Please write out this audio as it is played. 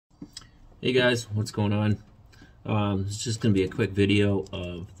Hey guys, what's going on? It's just going to be a quick video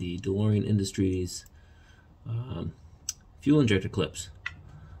of the Delorean Industries fuel injector clips.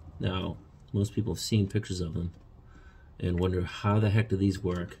 Now, most people have seen pictures of them and wonder how the heck do these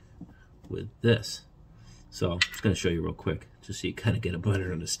work with this. So I'm just going to show you real quick, just so you kind of get a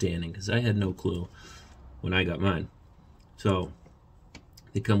better understanding, because I had no clue when I got mine. So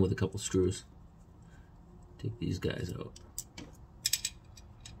they come with a couple screws. Take these guys out.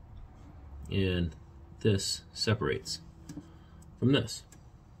 And this separates from this.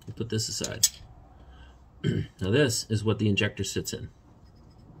 We'll put this aside. Now this is what the injector sits in.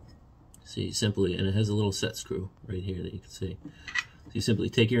 See, simply, and it has a little set screw right here that you can see. So you simply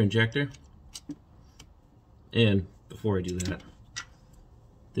take your injector, and before I do that,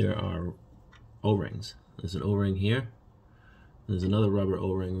 there are O-rings. There's an O-ring here. There's another rubber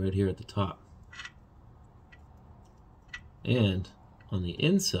O-ring right here at the top. And on the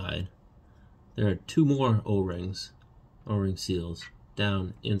inside, there are two more O-rings, O-ring seals,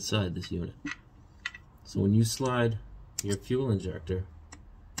 down inside this unit. So when you slide your fuel injector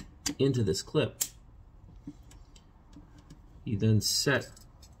into this clip, you then set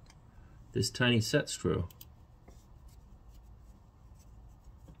this tiny set screw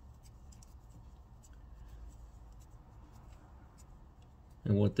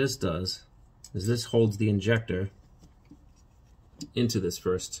and what this does is this holds the injector into this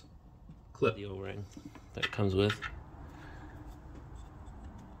first clip. The O-ring that it comes with,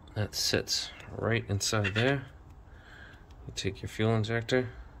 that sits right inside there. You take your fuel injector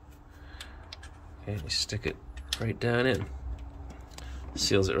and you stick it right down in.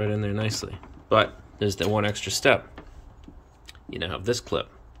 Seals it right in there nicely. But there's the one extra step. You now have this clip.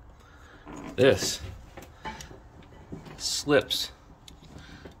 This slips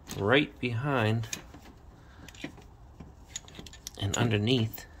right behind and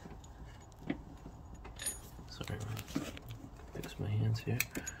underneath. Sorry, fix my hands here.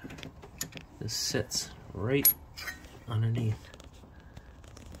 This sits right underneath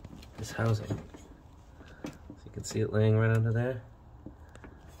this housing. So you can see it laying right under there.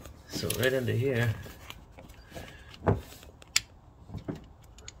 So right under here,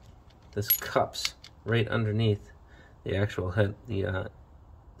 this cups right underneath the actual head,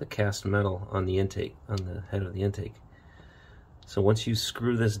 the cast metal on the intake, on the head of the intake. So once you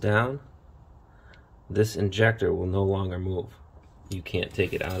screw this down, this injector will no longer move. You can't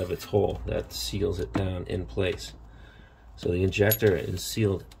take it out of its hole. That seals it down in place. So the injector is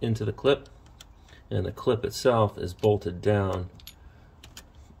sealed into the clip, and the clip itself is bolted down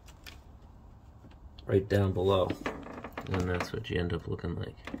right down below. And that's what you end up looking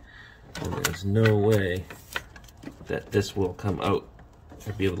like. And there's no way that this will come out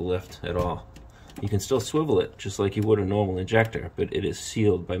or be able to lift at all. You can still swivel it just like you would a normal injector, but it is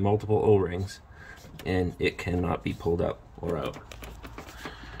sealed by multiple O-rings and it cannot be pulled up or out.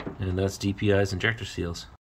 And that's DPI's injector seals.